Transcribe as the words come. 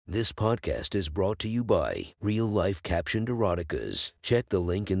This podcast is brought to you by Real Life Captioned Eroticas. Check the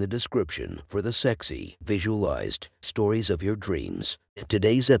link in the description for the sexy, visualized stories of your dreams.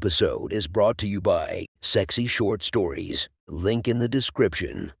 Today's episode is brought to you by Sexy Short Stories. Link in the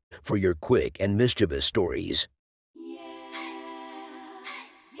description for your quick and mischievous stories.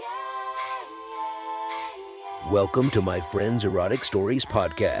 Welcome to my friend's Erotic Stories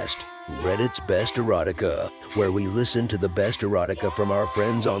podcast, Reddit's Best Erotica, where we listen to the best erotica from our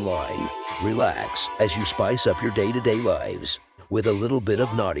friends online. Relax as you spice up your day-to-day lives with a little bit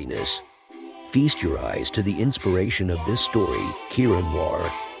of naughtiness. Feast your eyes to the inspiration of this story, Kira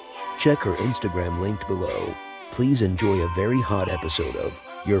Noir. Check her Instagram linked below. Please enjoy a very hot episode of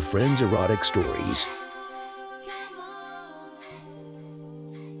Your Friend's Erotic Stories.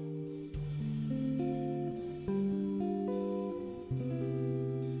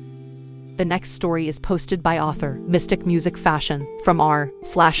 The next story is posted by author Mystic Music Fashion from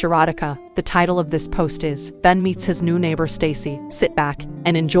r/erotica. The title of this post is Ben Meets His New Neighbor Stacy. Sit back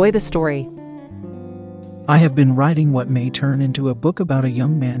and enjoy the story. I have been writing what may turn into a book about a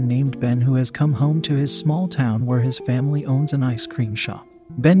young man named Ben who has come home to his small town where his family owns an ice cream shop.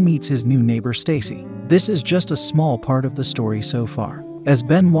 Ben meets his new neighbor Stacy. This is just a small part of the story so far. As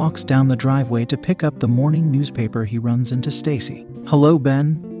Ben walks down the driveway to pick up the morning newspaper, he runs into Stacy. "Hello,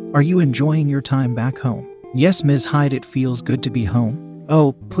 Ben. Are you enjoying your time back home?" "Yes, Ms. Hyde, it feels good to be home."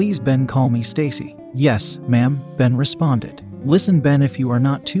 "Oh, please, Ben, call me Stacy." "Yes, ma'am," Ben responded. "Listen, Ben, if you are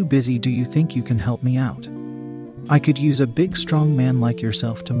not too busy, do you think you can help me out? I could use a big, strong man like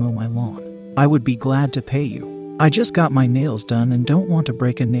yourself to mow my lawn. I would be glad to pay you. I just got my nails done and don't want to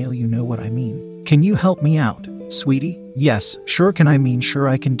break a nail, you know what I mean. Can you help me out, sweetie?" "Yes, sure. Sure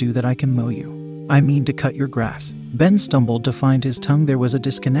I can do that. I can mow you. I mean to cut your grass." Ben stumbled to find his tongue. There was a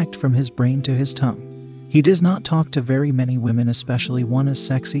disconnect from his brain to his tongue. He does not talk to very many women, especially one as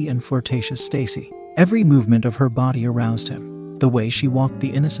sexy and flirtatious Stacy. Every movement of her body aroused him. The way she walked, the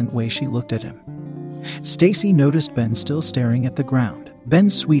innocent way she looked at him. Stacy noticed Ben still staring at the ground. "Ben,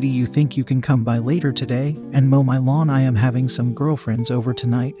 sweetie, you think you can come by later today and mow my lawn? I am having some girlfriends over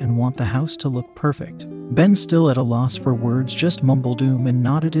tonight and want the house to look perfect." Ben, still at a loss for words, just mumbled and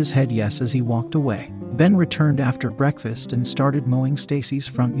nodded his head yes as he walked away. Ben returned after breakfast and started mowing Stacy's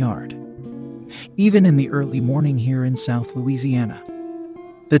front yard. Even in the early morning here in South Louisiana,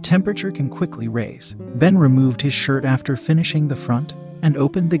 the temperature can quickly raise. Ben removed his shirt after finishing the front and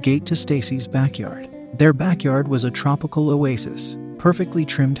opened the gate to Stacy's backyard. Their backyard was a tropical oasis, perfectly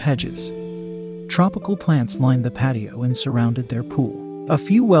trimmed hedges. Tropical plants lined the patio and surrounded their pool. A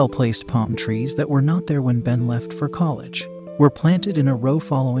few well-placed palm trees that were not there when Ben left for college were planted in a row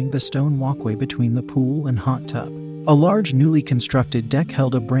following the stone walkway between the pool and hot tub. A large newly constructed deck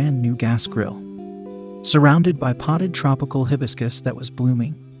held a brand new gas grill, surrounded by potted tropical hibiscus that was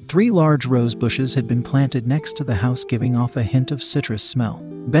blooming. 3 large rose bushes had been planted next to the house, giving off a hint of citrus smell.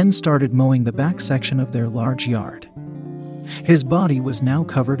 Ben started mowing the back section of their large yard. His body was now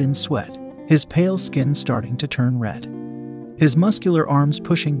covered in sweat, his pale skin starting to turn red, his muscular arms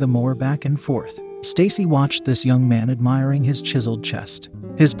pushing the mower back and forth. Stacy watched this young man, admiring his chiseled chest,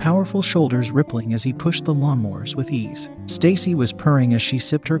 his powerful shoulders rippling as he pushed the lawnmowers with ease. Stacy was purring as she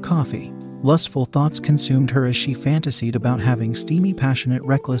sipped her coffee. Lustful thoughts consumed her as she fantasied about having steamy, passionate,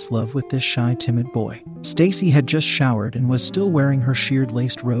 reckless love with this shy, timid boy. Stacy had just showered and was still wearing her sheared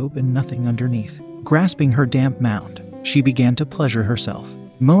laced robe and nothing underneath. Grasping her damp mound, she began to pleasure herself,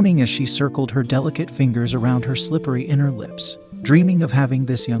 moaning as she circled her delicate fingers around her slippery inner lips, dreaming of having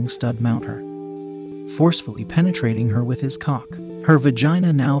this young stud mount her, forcefully penetrating her with his cock. Her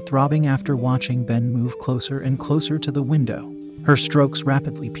vagina now throbbing after watching Ben move closer and closer to the window, her strokes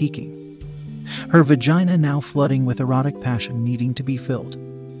rapidly peaking. Her vagina now flooding with erotic passion needing to be filled,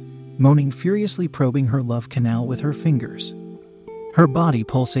 moaning furiously, probing her love canal with her fingers, her body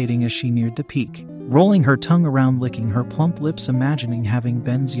pulsating as she neared the peak, rolling her tongue around, licking her plump lips, imagining having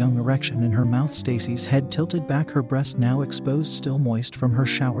Ben's young erection in her mouth. Stacy's head tilted back, her breast now exposed, still moist from her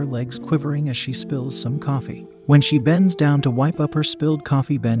shower, legs quivering as she spills some coffee. When she bends down to wipe up her spilled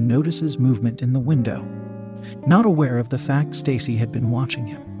coffee, Ben notices movement in the window, not aware of the fact Stacy had been watching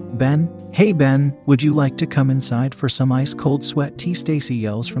him. "Ben? Hey Ben, would you like to come inside for some ice-cold sweat tea?" Stacy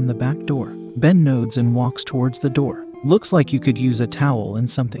yells from the back door. Ben nods and walks towards the door. "Looks like you could use a towel and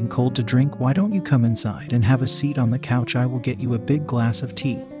something cold to drink. Why don't you come inside and have a seat on the couch? I will get you a big glass of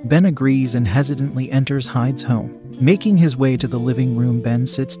tea." Ben agrees and hesitantly enters Hyde's home. Making his way to the living room, Ben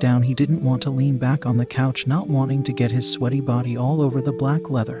sits down. He didn't want to lean back on the couch, not wanting to get his sweaty body all over the black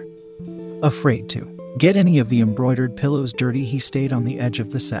leather. Afraid to get any of the embroidered pillows dirty, he stayed on the edge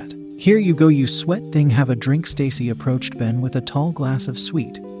of the set. "Here you go, you sweat thing, have a drink." Stacy approached Ben with a tall glass of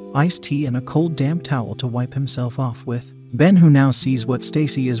sweet, iced tea and a cold damp towel to wipe himself off with. Ben, who now sees what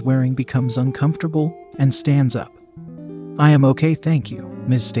Stacy is wearing, becomes uncomfortable and stands up. I am okay, thank you,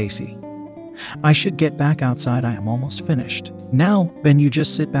 Ms. Stacy. I should get back outside, I am almost finished. Now, Ben, you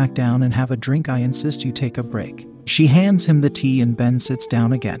just sit back down and have a drink, I insist you take a break. She hands him the tea and Ben sits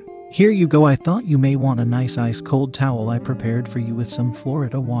down again. Here you go, I thought you may want a nice ice-cold towel I prepared for you with some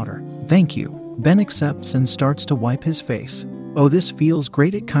Florida water. Thank you. Ben accepts and starts to wipe his face. Oh, this feels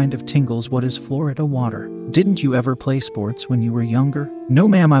great, it kind of tingles. What is Florida water? Didn't you ever play sports when you were younger? No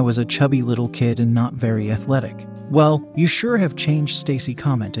ma'am, I was a chubby little kid and not very athletic. Well, you sure have changed, Stacy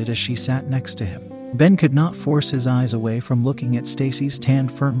commented as she sat next to him. Ben could not force his eyes away from looking at Stacy's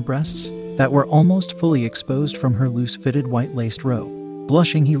tanned, firm breasts that were almost fully exposed from her loose-fitted white-laced robe.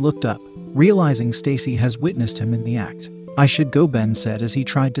 Blushing, he looked up, realizing Stacy has witnessed him in the act. I should go, Ben said as he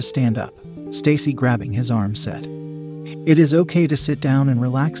tried to stand up. Stacy, grabbing his arm, said, It is okay to sit down and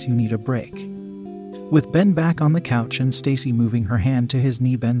relax, you need a break. With Ben back on the couch and Stacy moving her hand to his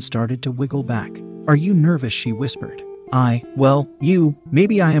knee, Ben started to wiggle back. Are you nervous? She whispered.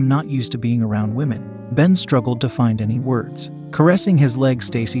 Maybe I am not used to being around women. Ben struggled to find any words. Caressing his leg,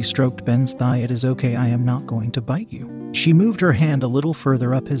 Stacy stroked Ben's thigh. It is okay, I am not going to bite you. She moved her hand a little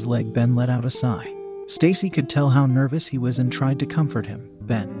further up his leg. Ben let out a sigh. Stacy could tell how nervous he was and tried to comfort him.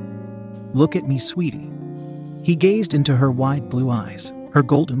 Ben, look at me, sweetie. He gazed into her wide blue eyes, her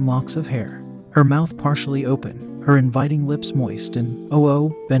golden locks of hair, her mouth partially open, her inviting lips moist, and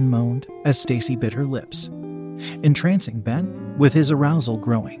oh, Ben moaned as Stacy bit her lips. Entrancing Ben, with his arousal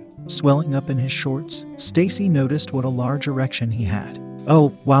growing, swelling up in his shorts, Stacy noticed what a large erection he had.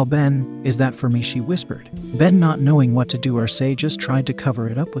 Oh, wow, Ben, is that for me? She whispered. Ben, not knowing what to do or say, just tried to cover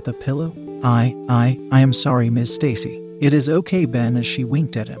it up with a pillow. I am sorry, Ms. Stacy. It is okay, Ben, as she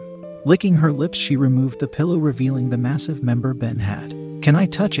winked at him. Licking her lips, she removed the pillow, revealing the massive member Ben had. Can I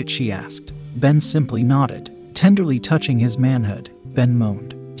touch it? She asked. Ben simply nodded, tenderly touching his manhood. Ben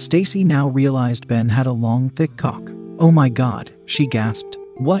moaned. Stacy now realized Ben had a long, thick cock. Oh my God, she gasped.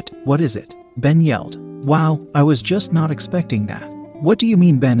 What is it? Ben yelled. Wow, I was just not expecting that. What do you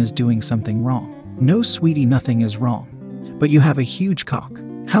mean Ben is doing something wrong? No, sweetie, nothing is wrong. But you have a huge cock.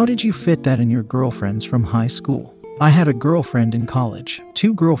 How did you fit that in your girlfriends from high school? I had a girlfriend in college.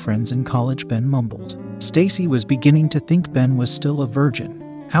 2 girlfriends in college, Ben mumbled. Stacy was beginning to think Ben was still a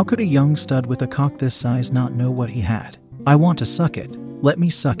virgin. How could a young stud with a cock this size not know what he had? I want to suck it. Let me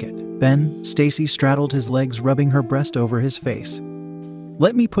suck it. Ben, Stacy straddled his legs, rubbing her breast over his face.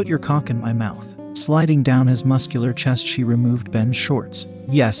 Let me put your cock in my mouth. Sliding down his muscular chest, she removed Ben's shorts.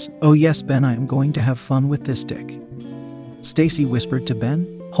 Yes, oh yes, Ben, I am going to have fun with this dick. Stacy whispered to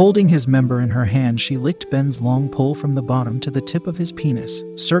Ben. Holding his member in her hand, she licked Ben's long pole from the bottom to the tip of his penis,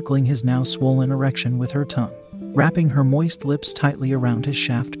 circling his now swollen erection with her tongue. Wrapping her moist lips tightly around his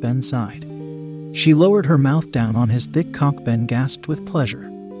shaft, Ben sighed. She lowered her mouth down on his thick cock. Ben gasped with pleasure.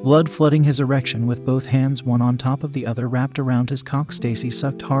 Blood flooding his erection with both hands, one on top of the other, wrapped around his cock. Stacy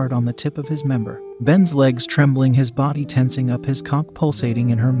sucked hard on the tip of his member, Ben's legs trembling, his body tensing up, his cock pulsating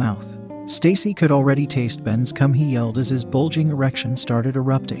in her mouth. Stacy could already taste Ben's cum. He yelled as his bulging erection started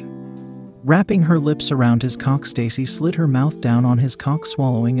erupting. Wrapping her lips around his cock, Stacy slid her mouth down on his cock,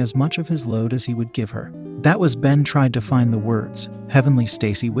 swallowing as much of his load as he would give her. That was Ben tried to find the words. Heavenly,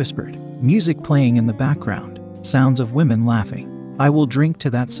 Stacy whispered. Music playing in the background. Sounds of women laughing. I will drink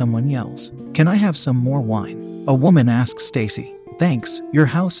to that, someone yells. Can I have some more wine? A woman asks Stacy. Thanks, your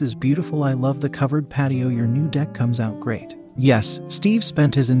house is beautiful. I love the covered patio. Your new deck comes out great. Yes, Steve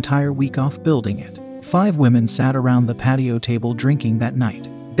spent his entire week off building it. 5 women sat around the patio table drinking that night.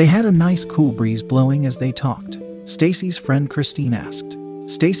 They had a nice cool breeze blowing as they talked. Stacy's friend Christine asked,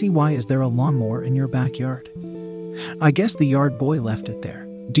 Stacy, why is there a lawnmower in your backyard? I guess the yard boy left it there.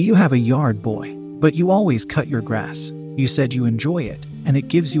 Do you have a yard boy? But you always cut your grass. You said you enjoy it, and it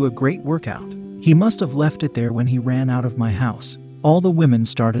gives you a great workout. He must have left it there when he ran out of my house. All the women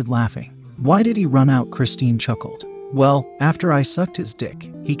started laughing. Why did he run out? Christine chuckled. Well, after I sucked his dick,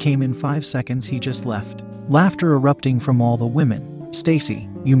 he came in 5 seconds, he just left. Laughter erupting from all the women. Stacy,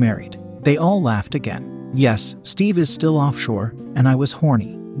 you married? They all laughed again. Yes, Steve is still offshore, and I was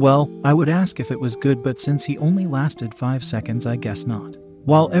horny. Well, I would ask if it was good, but since he only lasted 5 seconds, I guess not.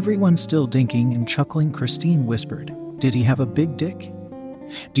 While everyone still dinking and chuckling, Christine whispered, did he have a big dick?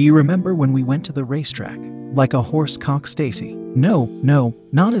 Do you remember when we went to the racetrack? Like a horse cock? Stacy. No,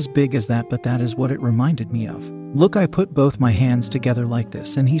 not as big as that, but that is what it reminded me of. Look, I put both my hands together like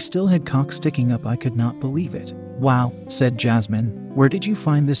this, and he still had cock sticking up. I could not believe it. Wow, said Jasmine. Where did you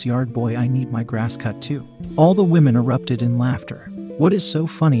find this yard boy? I need my grass cut too. All the women erupted in laughter. What is so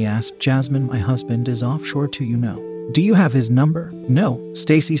funny? Asked Jasmine. My husband is offshore too, you know. Do you have his number? No,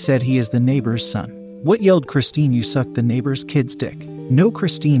 Stacy said he is the neighbor's son. What, yelled Christine, you sucked the neighbor's kid's dick? No,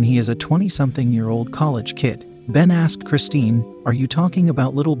 Christine, he is a 20-something-year-old college kid. Ben asked Christine, are you talking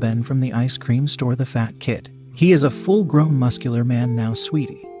about little Ben from the ice cream store, the fat kid? He is a full-grown muscular man now,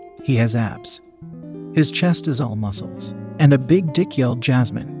 sweetie. He has abs. His chest is all muscles. And a big dick, yelled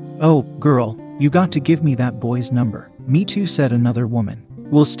Jasmine. Oh, girl, you got to give me that boy's number. Me too, said another woman.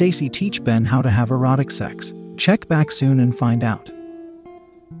 Will Stacy teach Ben how to have erotic sex? Check back soon and find out.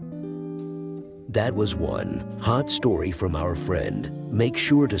 That was one hot story from our friend. Make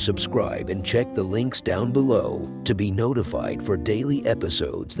sure to subscribe and check the links down below to be notified for daily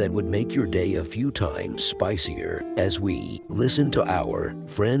episodes that would make your day a few times spicier as we listen to our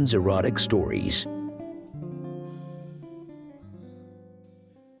friends' erotic stories.